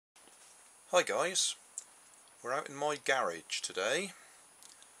Hi guys, we're out in my garage today.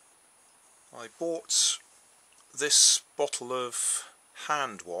 I bought this bottle of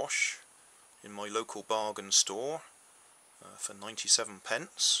hand wash in my local bargain store for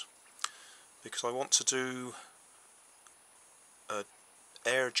 97p because I want to do an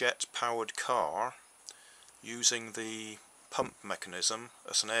air jet powered car using the pump mechanism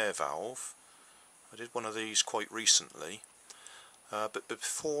as an air valve. I did one of these quite recently. But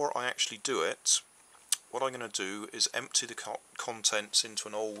before I actually do it, what I'm going to do is empty the contents into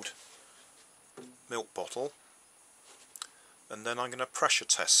an old milk bottle, and then I'm going to pressure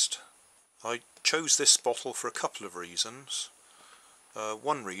test. I chose this bottle for a couple of reasons.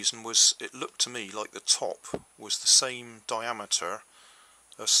 One reason was it looked to me like the top was the same diameter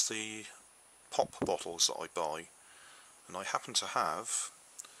as the pop bottles that I buy, and I happen to have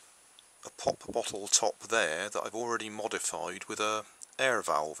a pop bottle top there that I've already modified with a air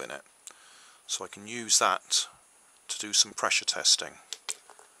valve in it, so I can use that to do some pressure testing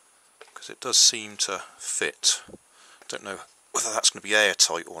because it does seem to fit. Don't know whether that's going to be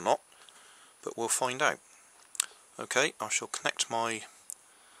airtight or not, but we'll find out. Okay, I shall connect my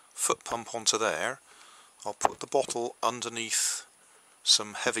foot pump onto there. I'll put the bottle underneath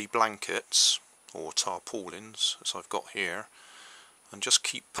some heavy blankets or tarpaulins as I've got here, and just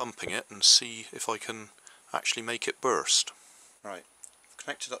keep pumping it and see if I can actually make it burst. Right, I've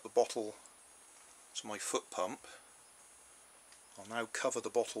connected up the bottle to my foot pump. I'll now cover the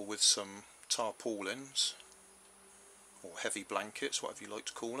bottle with some tarpaulins or heavy blankets, whatever you like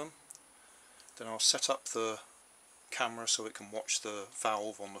to call them. Then I'll set up the camera so it can watch the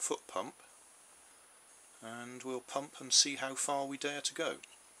valve on the foot pump, and we'll pump and see how far we dare to go.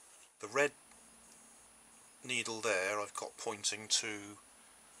 The red needle there I've got pointing to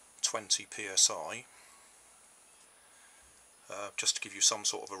 20 psi, just to give you some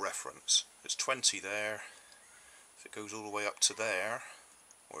sort of a reference. It's 20 there. If it goes all the way up to there,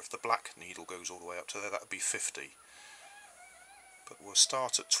 or if the black needle goes all the way up to there, that would be 50. But we'll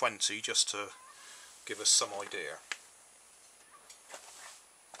start at 20 just to give us some idea.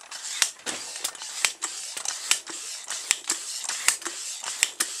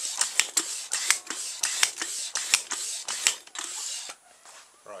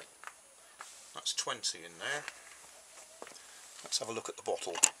 Right, that's 20 in there. Let's have a look at the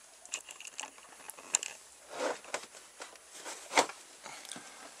bottle.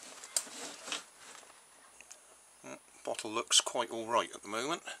 Bottle looks quite alright at the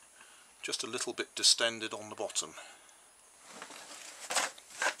moment, just a little bit distended on the bottom.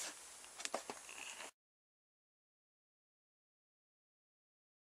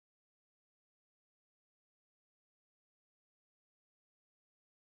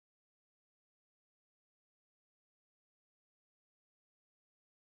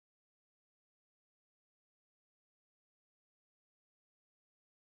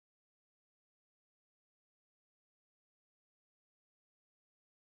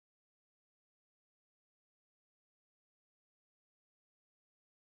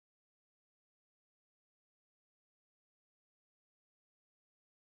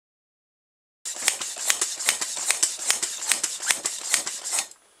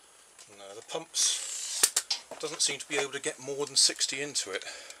 No, the pumps doesn't seem to be able to get more than 60 into it,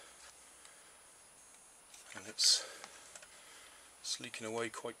 and it's leaking away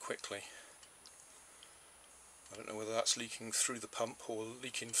quite quickly. I don't know whether that's leaking through the pump or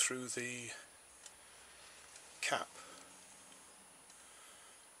leaking through the cap.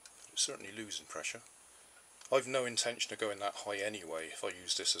 It's certainly losing pressure. I've no intention of going that high anyway if I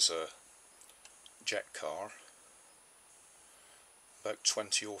use this as a jet car. About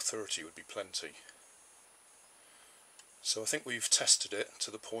 20 or 30 would be plenty. So I think we've tested it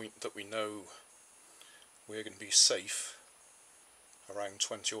to the point that we know we're going to be safe around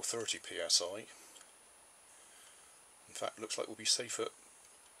 20 or 30 psi. In fact, it looks like we'll be safe at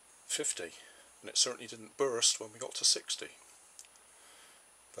 50, and it certainly didn't burst when we got to 60.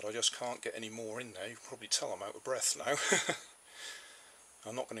 But I just can't get any more in there. You can probably tell I'm out of breath now.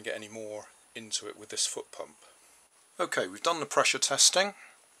 I'm not going to get any more into it with this foot pump. Okay, we've done the pressure testing.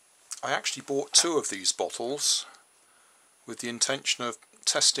 I actually bought two of these bottles with the intention of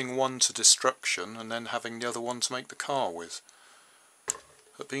testing one to destruction and then having the other one to make the car with.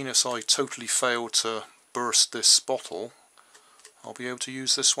 But being as I totally failed to burst this bottle, I'll be able to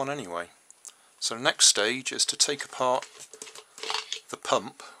use this one anyway. So the next stage is to take apart the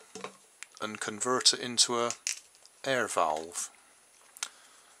pump and convert it into a air valve.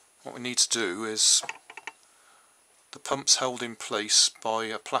 What we need to do is, the pump's held in place by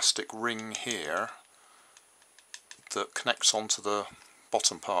a plastic ring here that connects onto the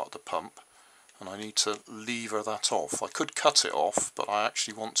bottom part of the pump, and I need to lever that off. I could cut it off, but I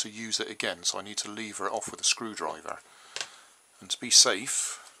actually want to use it again, so I need to lever it off with a screwdriver. And to be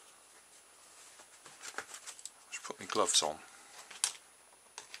safe, I should put my gloves on.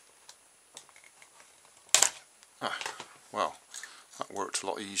 Well, that worked a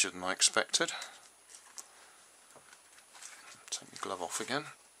lot easier than I expected. Take my glove off again.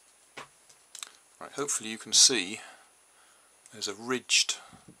 Right, hopefully you can see there's a ridged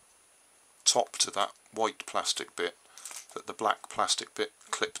top to that white plastic bit that the black plastic bit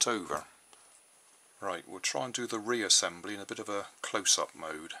clipped over. Right, we'll try and do the reassembly in a bit of a close-up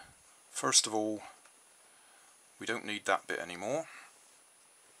mode. First of all, we don't need that bit anymore.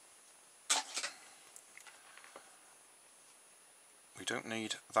 We don't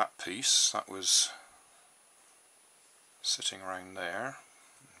need that piece, that was sitting around there.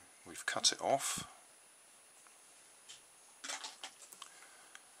 We've cut it off.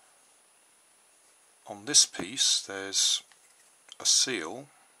 On this piece there's a seal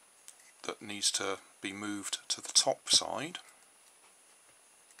that needs to be moved to the top side.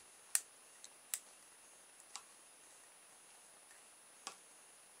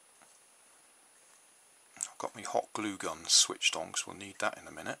 I've got my hot glue gun switched on because we'll need that in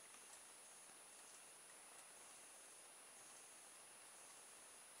a minute.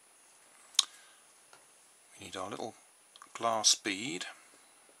 We need our little glass bead.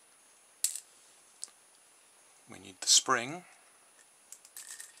 We need the spring.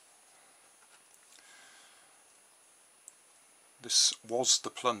 This was the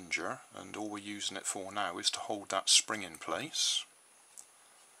plunger, and all we're using it for now is to hold that spring in place.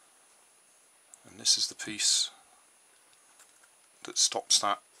 And this is the piece that stops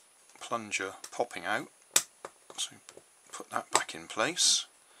that plunger popping out. So put that back in place.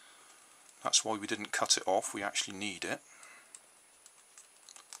 That's why we didn't cut it off, we actually need it.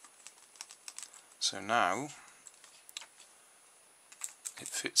 So now it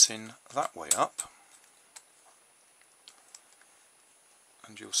fits in that way up,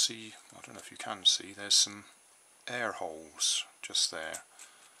 and you'll see, I don't know if you can see, there's some air holes just there.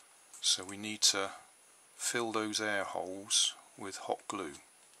 So we need to fill those air holes with hot glue.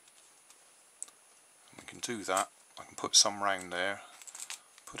 And we can do that. I can put some round there,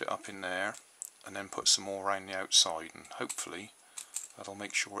 put it up in there, and then put some more around the outside, and hopefully that'll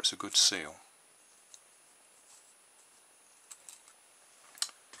make sure it's a good seal.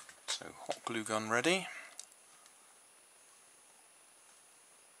 So hot glue gun ready.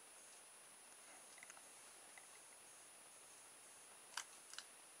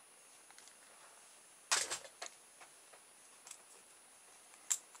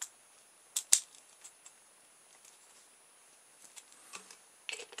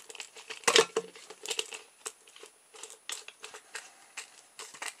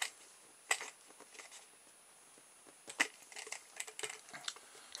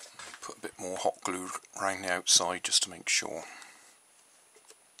 Put a bit more hot glue around the outside just to make sure.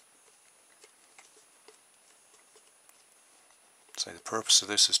 So the purpose of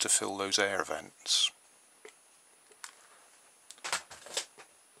this is to fill those air vents.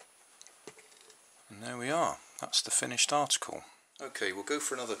 And there we are, that's the finished article. Okay, we'll go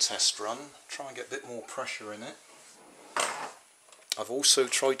for another test run, try and get a bit more pressure in it. I've also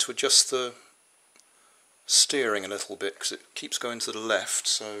tried to adjust the steering a little bit because it keeps going to the left,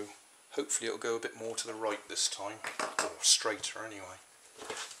 so hopefully it'll go a bit more to the right this time, or straighter anyway.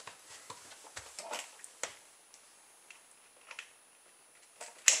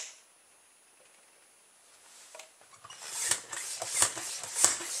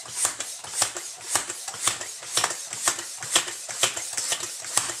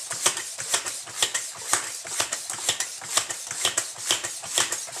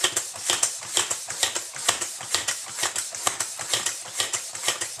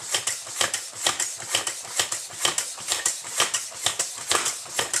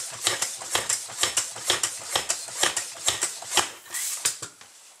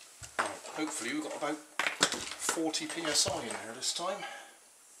 Hopefully we've got about 40 psi in here this time.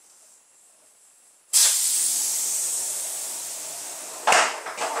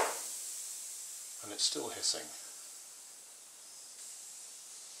 And it's still hissing.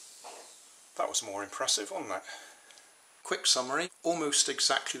 That was more impressive, wasn't it? Quick summary, almost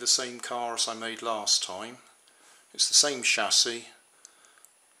exactly the same car as I made last time. It's the same chassis,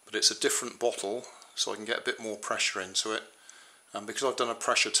 but it's a different bottle, so I can get a bit more pressure into it. And because I've done a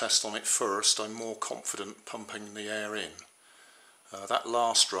pressure test on it first, I'm more confident pumping the air in. That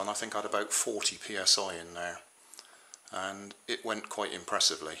last run I think I had about 40 psi in there, and it went quite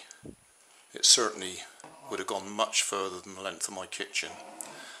impressively. It certainly would have gone much further than the length of my kitchen.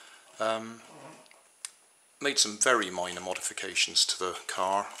 Made some very minor modifications to the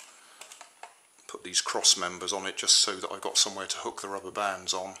car. Put these cross members on it just so that I've got somewhere to hook the rubber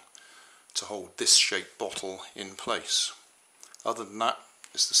bands on to hold this shaped bottle in place. Other than that,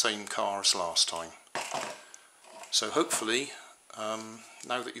 it's the same car as last time. So hopefully,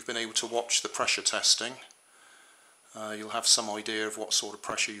 now that you've been able to watch the pressure testing, you'll have some idea of what sort of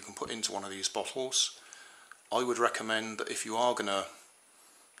pressure you can put into one of these bottles. I would recommend that if you are going to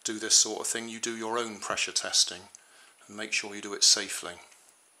do this sort of thing, you do your own pressure testing and make sure you do it safely.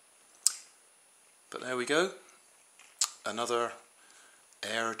 But there we go, another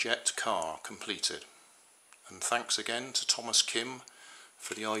Airjet car completed. And thanks again to Thomas Kim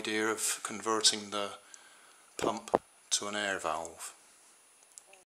for the idea of converting the pump to an air valve.